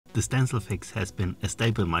The Stencil Fix has been a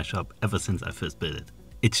staple in my shop ever since I first built it.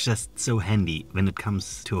 It's just so handy when it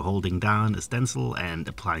comes to holding down a stencil and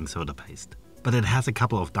applying soda paste. But it has a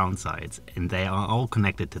couple of downsides, and they are all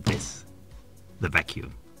connected to this: the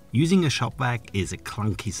vacuum. Using a shop vac is a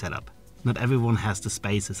clunky setup. Not everyone has the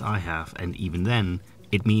space as I have, and even then,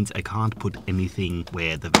 it means I can't put anything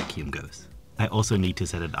where the vacuum goes. I also need to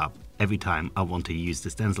set it up every time I want to use the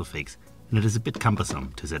Stencil Fix, and it is a bit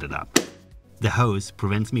cumbersome to set it up. The hose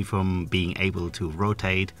prevents me from being able to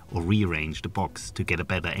rotate or rearrange the box to get a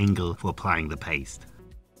better angle for applying the paste.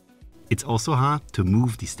 It's also hard to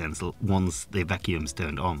move the stencil once the vacuum's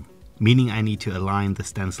turned on, meaning I need to align the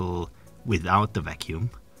stencil without the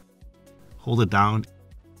vacuum, hold it down,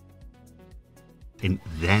 and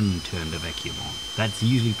then turn the vacuum on. That's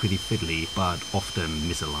usually pretty fiddly, but often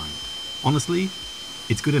misaligned. Honestly,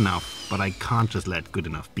 it's good enough, but I can't just let good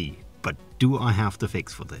enough be. But do I have the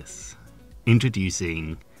fix for this?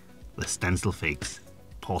 Introducing the Stencil Fix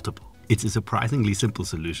Portable. It's a surprisingly simple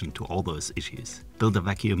solution to all those issues. Build a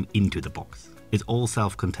vacuum into the box. It's all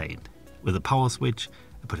self-contained, with a power switch,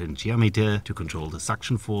 a potentiometer to control the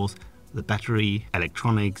suction force, the battery,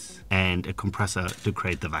 electronics, and a compressor to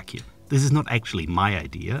create the vacuum. This is not actually my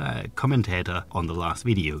idea. A commentator on the last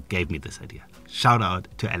video gave me this idea. Shout out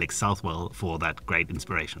to Alex Southwell for that great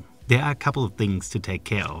inspiration. There are a couple of things to take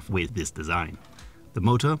care of with this design: the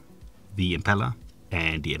motor, the impeller,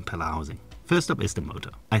 and the impeller housing. First up is the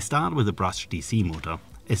motor. I start with a brushed DC motor,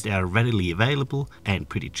 as they are readily available and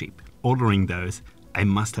pretty cheap. Ordering those, I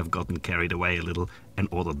must have gotten carried away a little and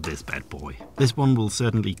ordered this bad boy. This one will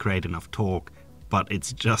certainly create enough torque, but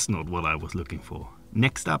it's just not what I was looking for.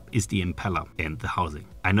 Next up is the impeller and the housing.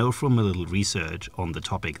 I know from a little research on the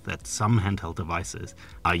topic that some handheld devices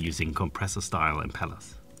are using compressor-style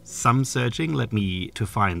impellers. Some searching led me to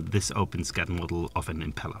find this OpenSCAD model of an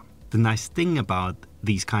impeller. The nice thing about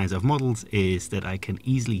these kinds of models is that I can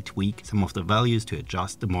easily tweak some of the values to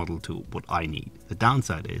adjust the model to what I need. The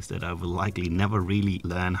downside is that I will likely never really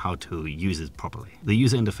learn how to use it properly. The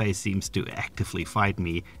user interface seems to actively fight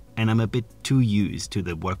me, and I'm a bit too used to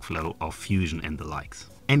the workflow of Fusion and the likes.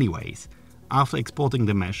 Anyways, after exporting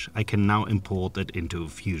the mesh, I can now import it into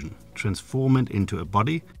Fusion, transform it into a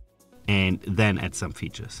body, and then add some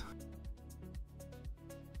features.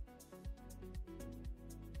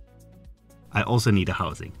 I also need a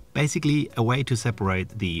housing, basically a way to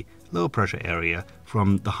separate the low pressure area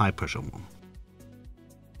from the high pressure one.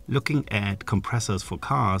 Looking at compressors for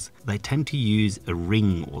cars, they tend to use a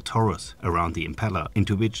ring or torus around the impeller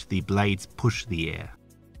into which the blades push the air.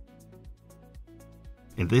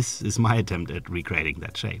 And this is my attempt at recreating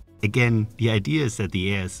that shape. Again, the idea is that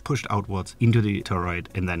the air is pushed outwards into the toroid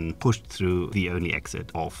and then pushed through the only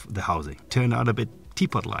exit of the housing. Turned out a bit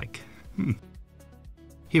teapot-like.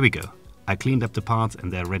 Here we go. I cleaned up the parts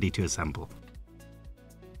and they're ready to assemble.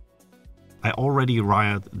 I already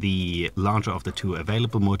wired the larger of the two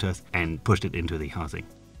available motors and pushed it into the housing.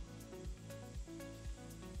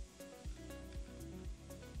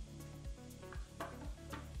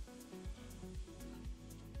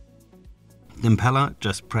 The impeller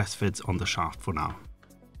just press fits on the shaft for now.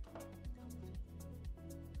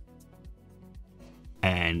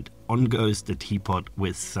 And on goes the teapot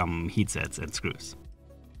with some heat sets and screws.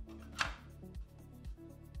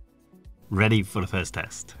 Ready for the first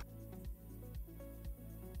test.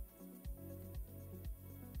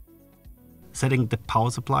 Setting the power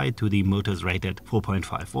supply to the motor's rated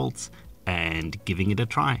 4.5 volts and giving it a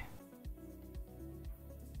try.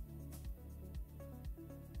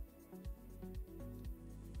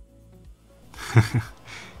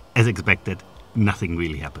 As expected, nothing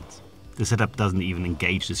really happens. The setup doesn't even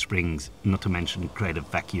engage the springs, not to mention create a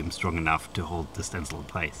vacuum strong enough to hold the stencil in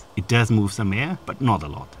place. It does move some air, but not a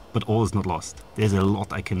lot. But all is not lost. There's a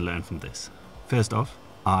lot I can learn from this. First off,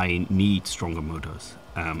 I need stronger motors,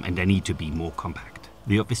 and they need to be more compact.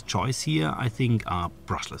 The obvious choice here, I think, are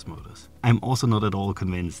brushless motors. I'm also not at all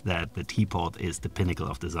convinced that the teapot is the pinnacle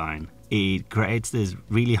of design. It creates this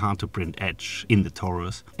really hard to print edge in the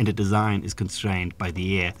torus, and the design is constrained by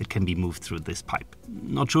the air that can be moved through this pipe.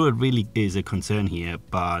 Not sure it really is a concern here,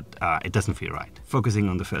 but it doesn't feel right. Focusing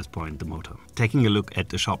on the first point, the motor. Taking a look at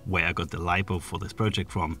the shop where I got the LiPo for this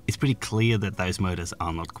project from, it's pretty clear that those motors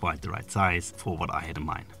are not quite the right size for what I had in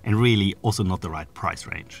mind, and really also not the right price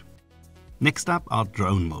range. Next up are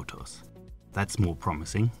drone motors. That's more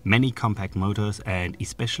promising. Many compact motors and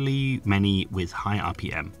especially many with high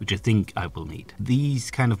RPM, which I think I will need. These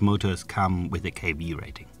kind of motors come with a kV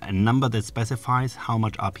rating, a number that specifies how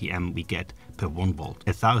much RPM we get per 1 volt. A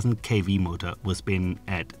 1000 kV motor will spin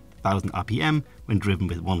at 1000 RPM when driven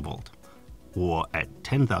with 1 volt. or at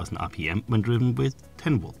 10,000 RPM when driven with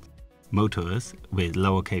 10 volts. Motors with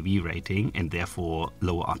lower kV rating and therefore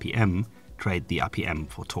lower RPM trade the RPM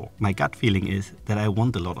for torque. My gut feeling is that I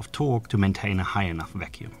want a lot of torque to maintain a high enough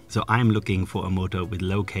vacuum. So I'm looking for a motor with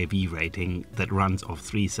low kV rating that runs off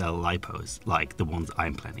 3-cell lipos, like the ones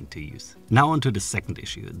I'm planning to use. Now on to the second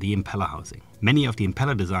issue, the impeller housing. Many of the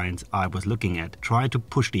impeller designs I was looking at try to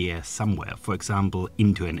push the air somewhere, for example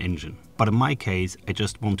into an engine. But in my case, I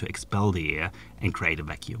just want to expel the air and create a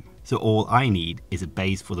vacuum. So all I need is a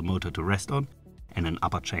base for the motor to rest on and an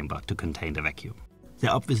upper chamber to contain the vacuum.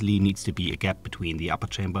 There obviously needs to be a gap between the upper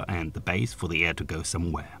chamber and the base for the air to go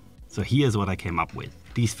somewhere. So here's what I came up with.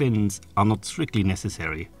 These fins are not strictly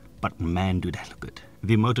necessary, but man do they look good.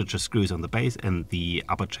 The motor just screws on the base and the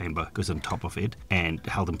upper chamber goes on top of it and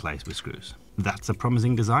held in place with screws. That's a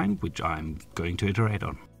promising design, which I'm going to iterate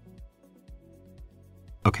on.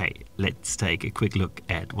 Okay, let's take a quick look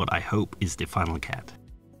at what I hope is the final CAD.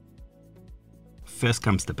 First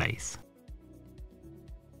comes the base.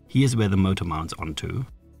 Here's where the motor mounts onto,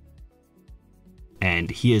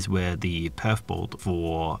 and here's where the perf board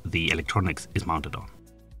for the electronics is mounted on.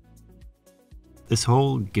 This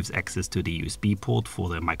hole gives access to the USB port for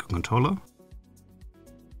the microcontroller,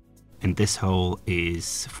 and this hole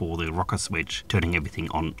is for the rocker switch turning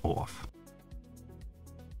everything on or off.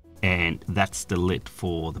 And that's the lid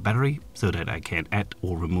for the battery, so that I can add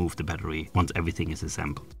or remove the battery once everything is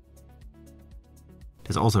assembled.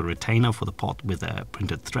 There's also a retainer for the pot with a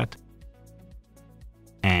printed thread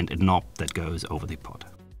and a knob that goes over the pot.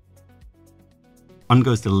 On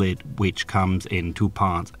goes the lid, which comes in 2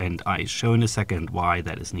 parts, and I show in a second why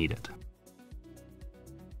that is needed.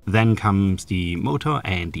 Then comes the motor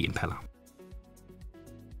and the impeller.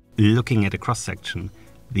 Looking at a cross section,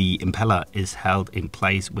 the impeller is held in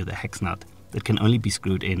place with a hex nut that can only be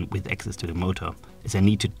screwed in with access to the motor, as I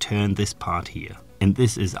need to turn this part here. And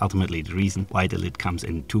this is ultimately the reason why the lid comes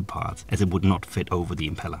in 2 parts, as it would not fit over the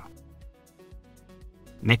impeller.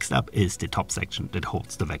 Next up is the top section that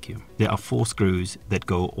holds the vacuum. There are 4 screws that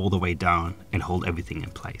go all the way down and hold everything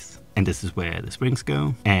in place. And this is where the springs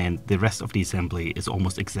go, and the rest of the assembly is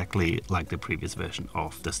almost exactly like the previous version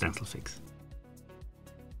of the Stencil Fix.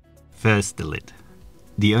 First, the lid.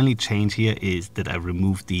 The only change here is that I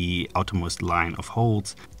removed the outermost line of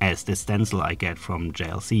holes, as the stencil I get from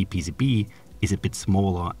JLC PCB is a bit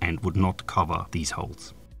smaller and would not cover these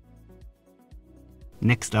holes.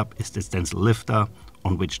 Next up is the stencil lifter,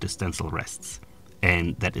 on which the stencil rests,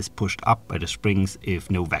 and that is pushed up by the springs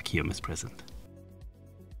if no vacuum is present.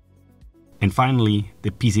 And finally,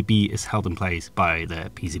 the PCB is held in place by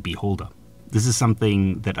the PCB holder. This is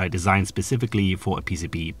something that I designed specifically for a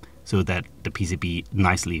PCB, so that the PCB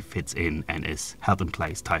nicely fits in and is held in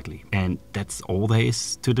place tightly. And that's all there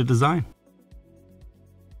is to the design.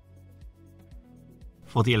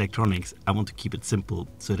 For the electronics, I want to keep it simple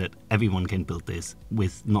so that everyone can build this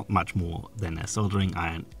with not much more than a soldering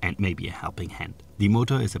iron and maybe a helping hand. The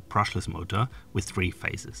motor is a brushless motor with 3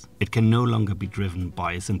 phases. It can no longer be driven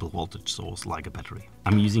by a simple voltage source like a battery.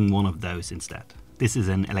 I'm using one of those instead. This is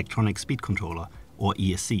an electronic speed controller, or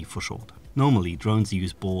ESC for short. Normally drones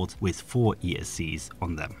use boards with 4 ESCs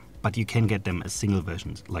on them, but you can get them as single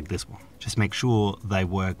versions like this one. Just make sure they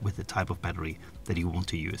work with the type of battery that you want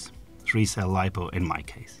to use. 3-cell LiPo in my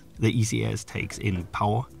case. The ECS takes in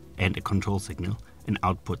power and a control signal and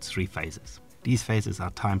outputs 3 phases. These phases are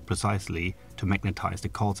timed precisely to magnetize the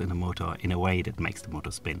coils in the motor in a way that makes the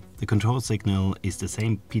motor spin. The control signal is the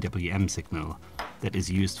same PWM signal that is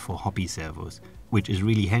used for hobby servos, which is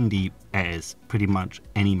really handy as pretty much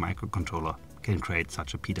any microcontroller can create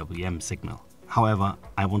such a PWM signal. However,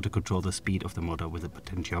 I want to control the speed of the motor with a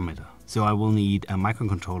potentiometer, so I will need a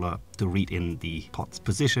microcontroller to read in the pot's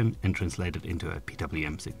position and translate it into a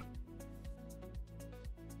PWM signal.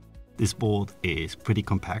 This board is pretty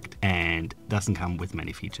compact and doesn't come with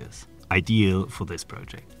many features. Ideal for this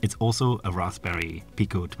project. It's also a Raspberry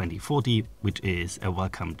Pico 2040, which is a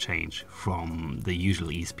welcome change from the usual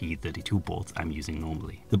ESP32 boards I'm using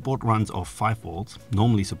normally. The board runs off 5 volts,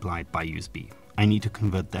 normally supplied by USB. I need to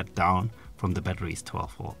convert that down from the battery's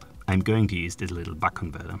 12 volt. I'm going to use this little buck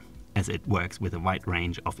converter, as it works with a wide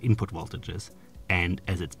range of input voltages and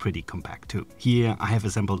as it's pretty compact too. Here I have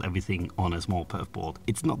assembled everything on a small perf board.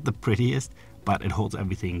 It's not the prettiest, but it holds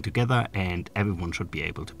everything together and everyone should be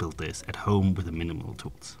able to build this at home with minimal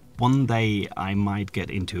tools. One day I might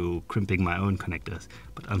get into crimping my own connectors,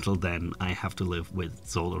 but until then I have to live with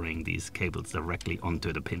soldering these cables directly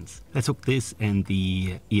onto the pins. Let's hook this and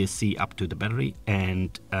the ESC up to the battery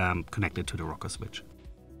and connect it to the rocker switch.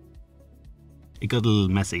 It got a little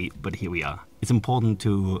messy, but here we are. It's important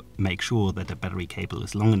to make sure that the battery cable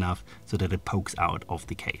is long enough so that it pokes out of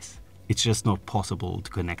the case. It's just not possible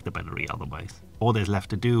to connect the battery otherwise. All there's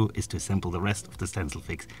left to do is to assemble the rest of the Stencil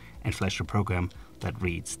Fix and flash a program that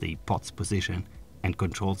reads the pot's position and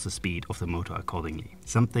controls the speed of the motor accordingly.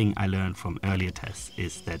 Something I learned from earlier tests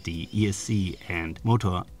is that the ESC and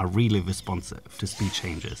motor are really responsive to speed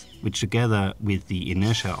changes, which together with the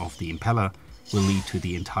inertia of the impeller will lead to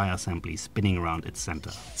the entire assembly spinning around its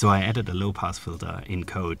center. So I added a low pass filter in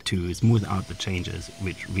code to smooth out the changes,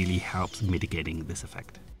 which really helps mitigating this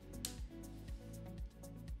effect.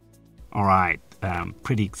 Alright,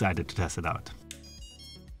 pretty excited to test it out.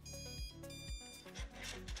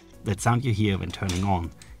 That sound you hear when turning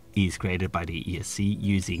on is created by the ESC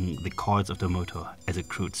using the coils of the motor as a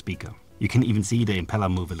crude speaker. You can even see the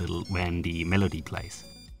impeller move a little when the melody plays.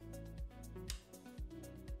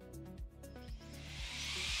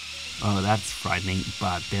 Oh, that's frightening,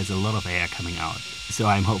 but there's a lot of air coming out, so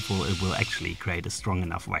I'm hopeful it will actually create a strong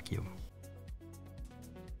enough vacuum.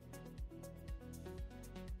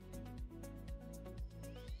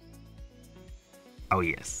 Oh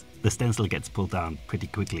yes, the stencil gets pulled down pretty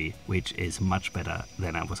quickly, which is much better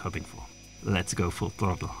than I was hoping for. Let's go full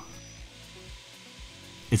throttle.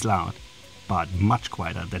 It's loud, but much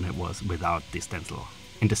quieter than it was without the stencil.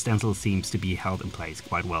 And the stencil seems to be held in place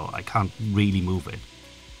quite well. I can't really move it.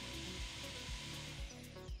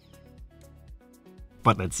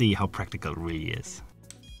 But let's see how practical it really is.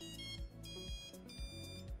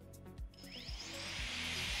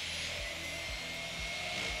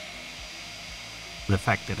 The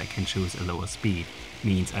fact that I can choose a lower speed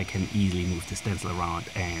means I can easily move the stencil around,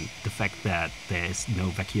 and the fact that there is no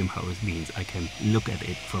vacuum hose means I can look at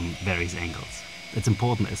it from various angles. That's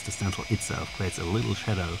important as the stencil itself creates a little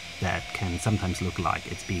shadow that can sometimes look like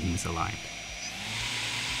it's being misaligned.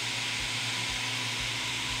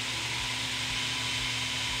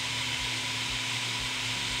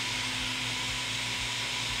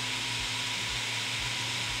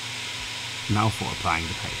 Now for applying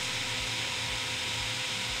the paste.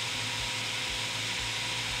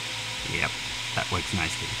 Yep, that works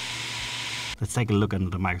nicely. Let's take a look under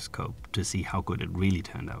the microscope to see how good it really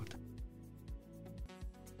turned out.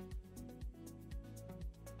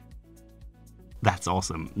 That's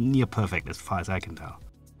awesome, near perfect as far as I can tell.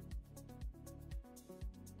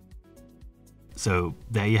 So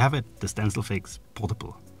there you have it, the Stencil Fix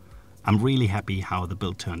Portable. I'm really happy how the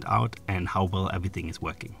build turned out and how well everything is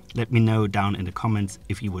working. Let me know down in the comments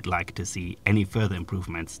if you would like to see any further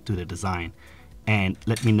improvements to the design, and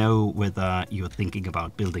let me know whether you're thinking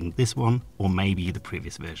about building this one or maybe the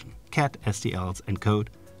previous version. CAD, STLs and code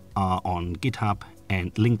are on GitHub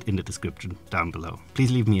and linked in the description down below. Please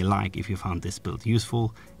leave me a like if you found this build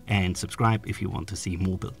useful and subscribe if you want to see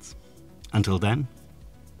more builds. Until then,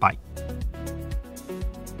 bye.